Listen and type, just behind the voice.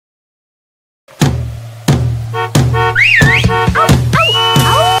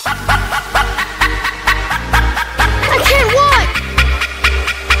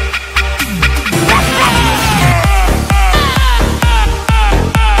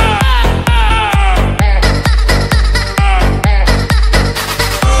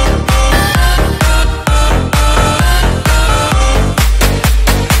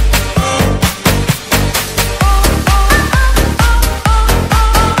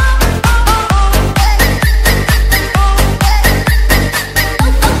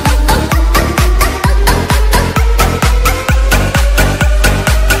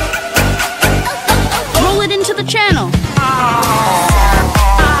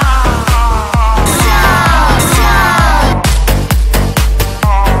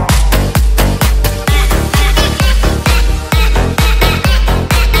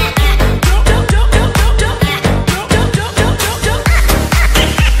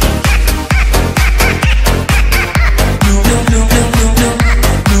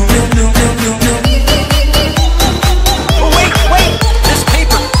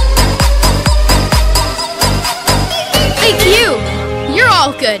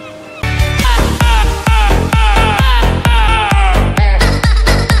all good.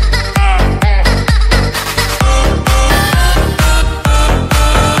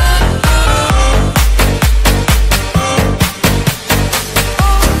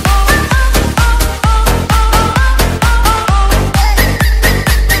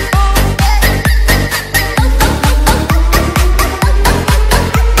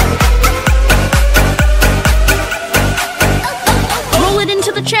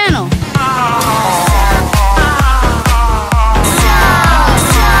 Channel.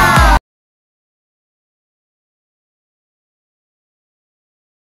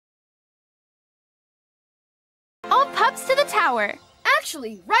 All pups to the tower.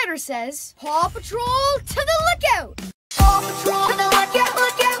 Actually, Ryder says, Paw Patrol to the lookout. Paw Patrol to the lookout,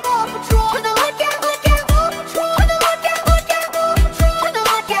 lookout. Paw Patrol to the lookout, lookout. Paw Patrol to the lookout, lookout. Paw Patrol to the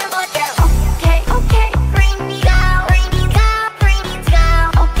lookout, lookout. Okay, okay, bring me down, bring me down, bring me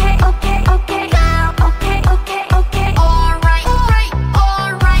down. Okay, okay, okay, down. Okay, okay, okay. All right, all right,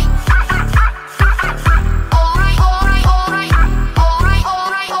 all right. All right, all right, all right. All right, all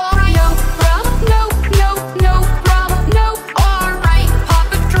right, all right. No problem, no, no, no problem, no. All right, Paw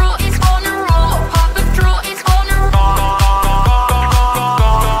Patrol is on a roll. Paw Patrol is on a roll.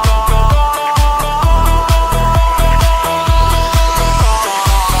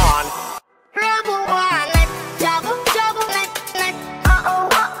 Rebel one, let's double, double, let's, uh-oh,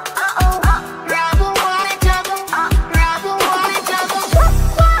 Rebel one, double, Rebel one, double.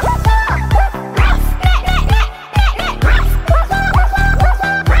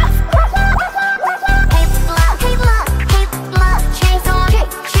 Hey, blood, chase on,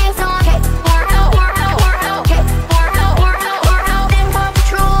 or help, Ding Paw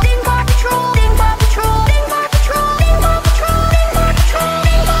Patrol, Ding Paw Patrol, Ding Paw Patrol, Ding Paw Patrol, Ding Paw Patrol, Ding Paw Patrol,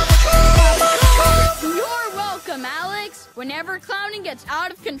 Ding Paw Patrol. You're welcome, Alex. Whenever clowning gets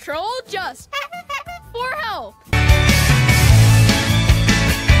out of control, just for help.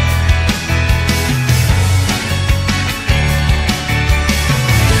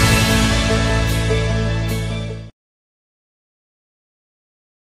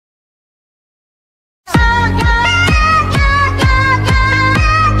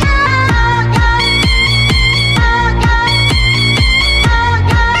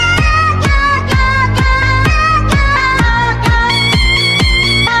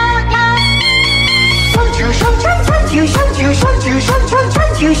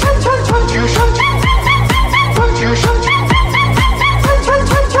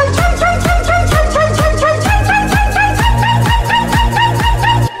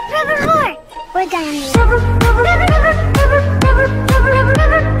 We're gonna need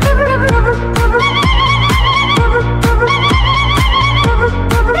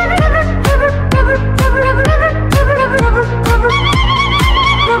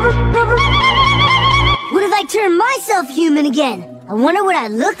What if I turn myself human again? I wonder what I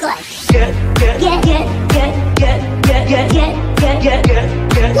look like.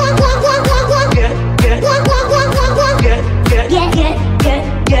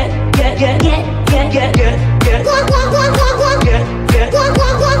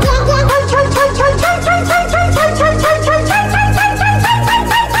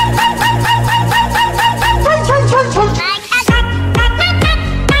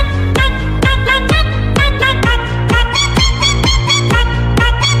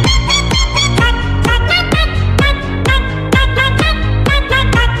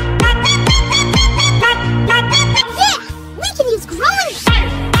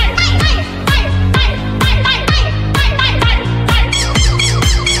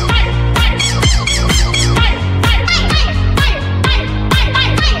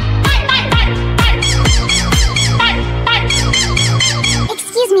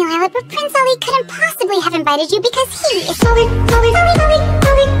 but Prince Ali couldn't possibly have invited you because he is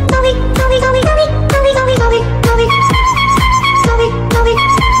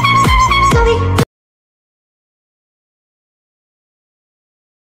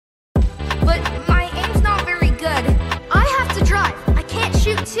But my aim's not very good. I have to drive. I can't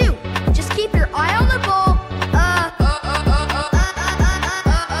shoot too. Just keep your eye on the ball.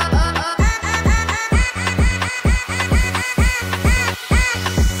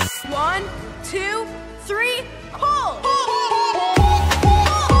 One, two, three, pull!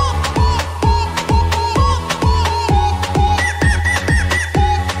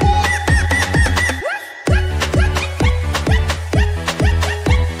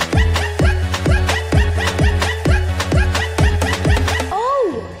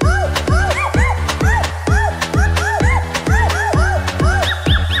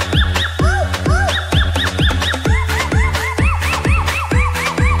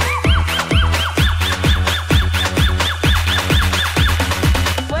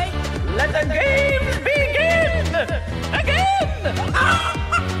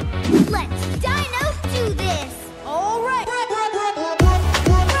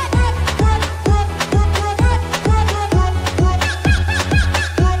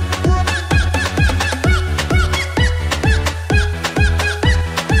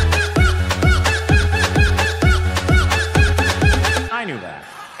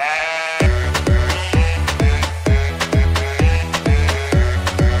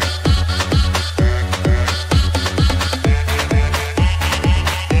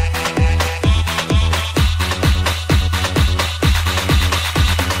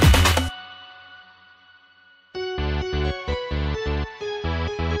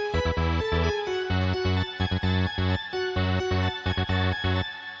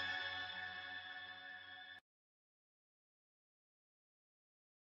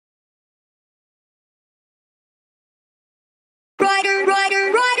 Ryder, Ryder,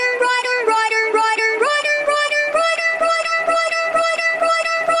 Ryder, Ryder, Ryder, Ryder, Ryder, Ryder, Ryder, Ryder, Ryder,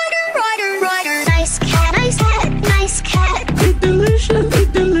 Ryder, Ryder, Ryder, Ryder. Nice cat, nice cat, nice cat. Eat delicious,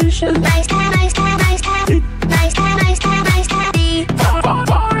 eat delicious. Nice cat, nice cat, nice cat. Nice cat, nice cat, nice cat. Be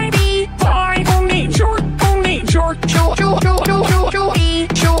Fine, only short, short, short, short, short, short, short, be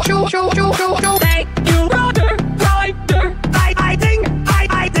short, short, short, short, short, short. Thank you, Ryder, Ryder. I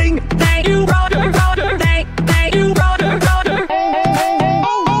think. Thank you, Ryder, Ryder. Thank you, Ryder, Ryder.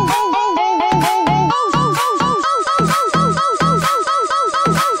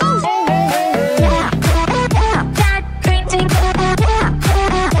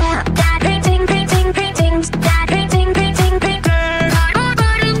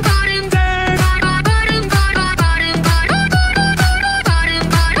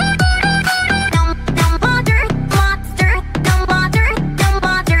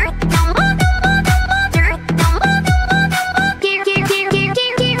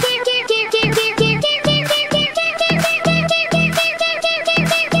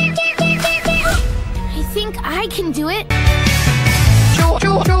 I can do it. Thank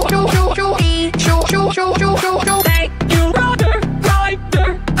you, Ryder,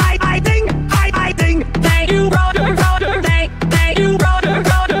 Ryder. I think. Thank you, Ryder, Ryder. Thank you, Ryder,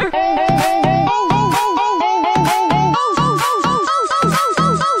 Ryder.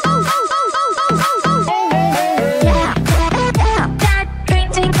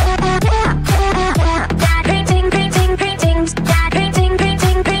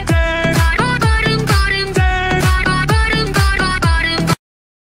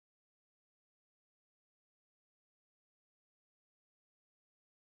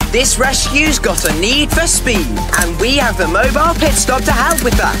 This rescue's got a need for speed, and we have the mobile pit stop to help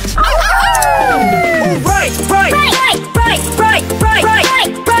with that. All right.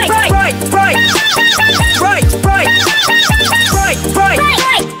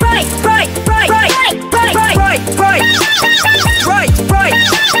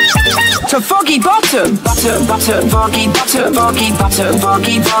 To Foggy Bottom. Butter, foggy, butter, foggy, butter,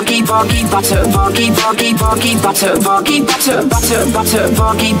 foggy, foggy, foggy, butter, foggy, foggy, foggy, butter, foggy, butter,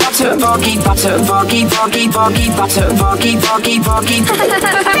 foggy, butter, foggy, butter, foggy, foggy, foggy, butter, foggy, foggy, foggy.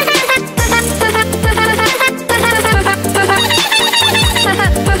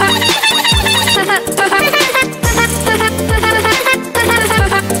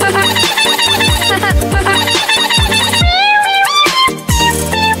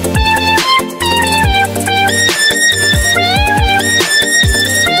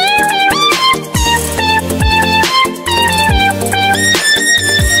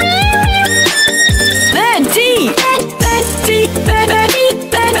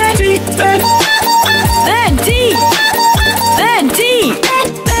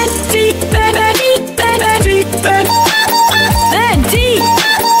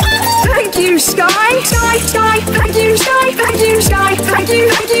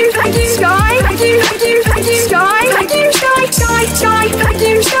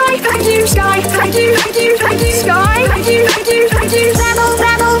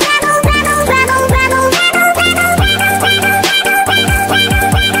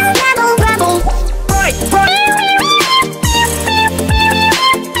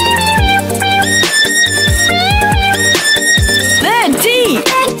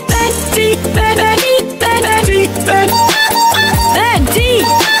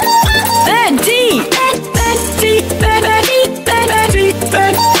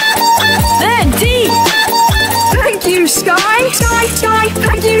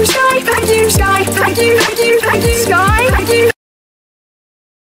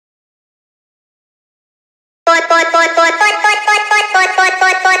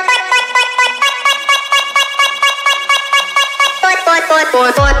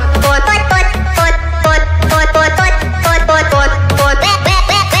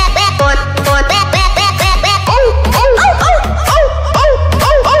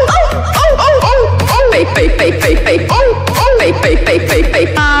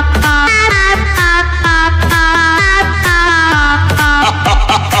 Hey.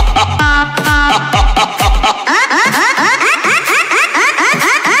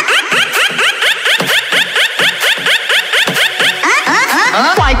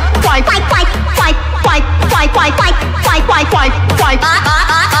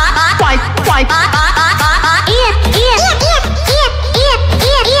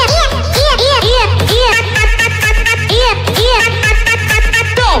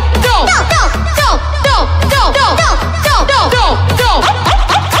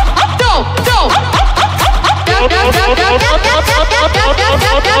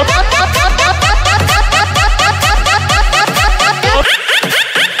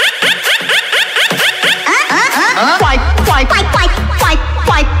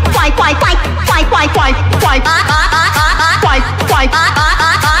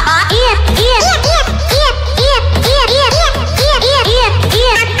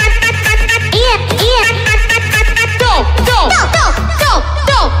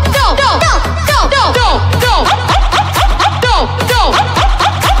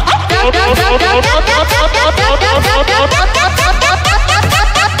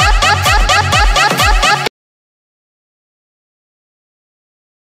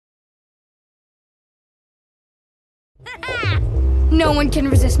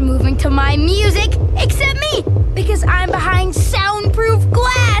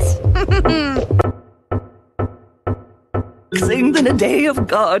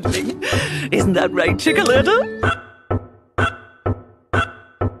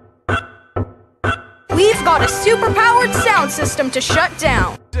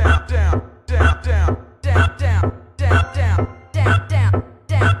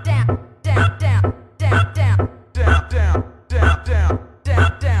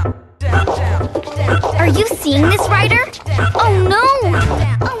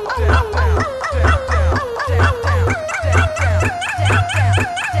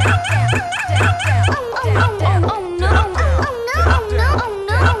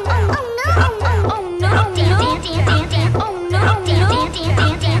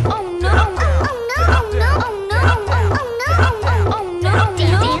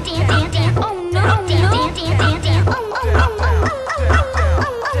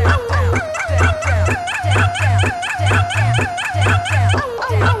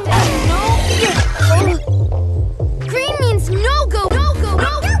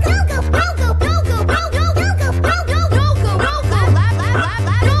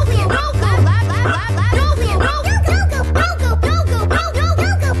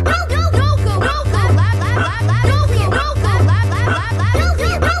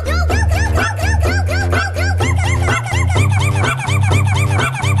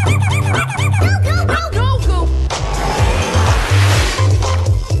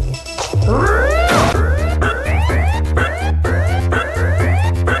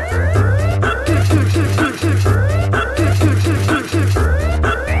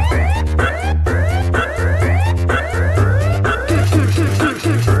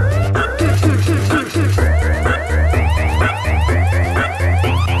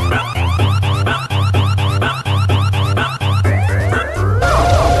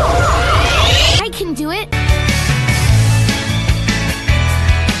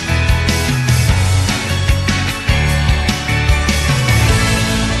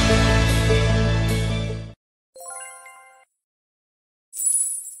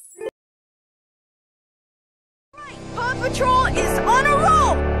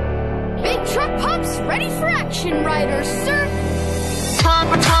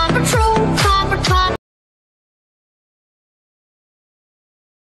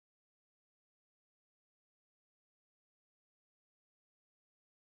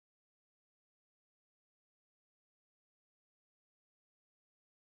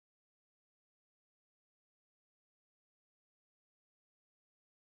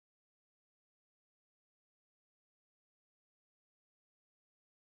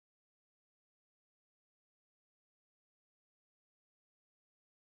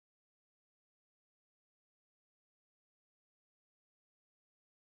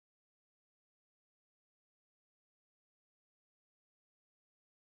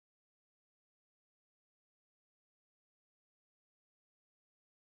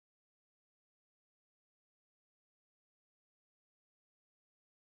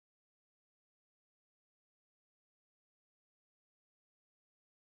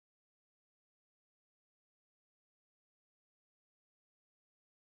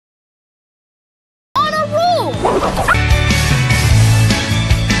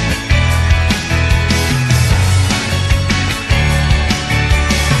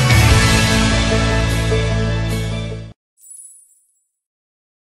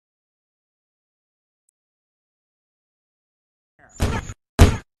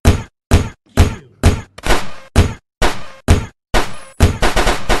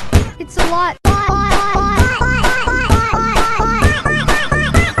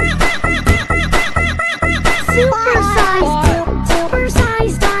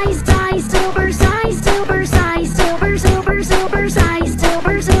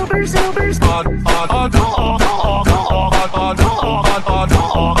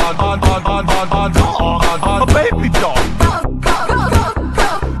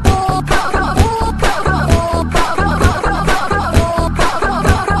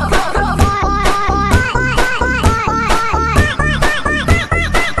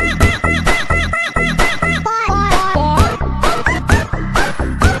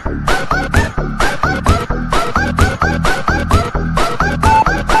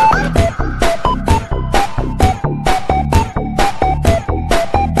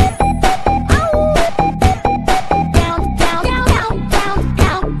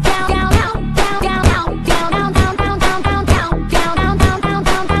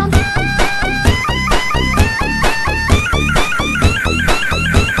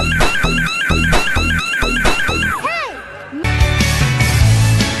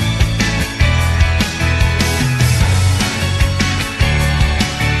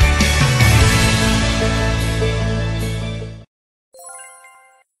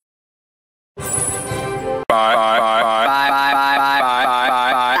 Fake.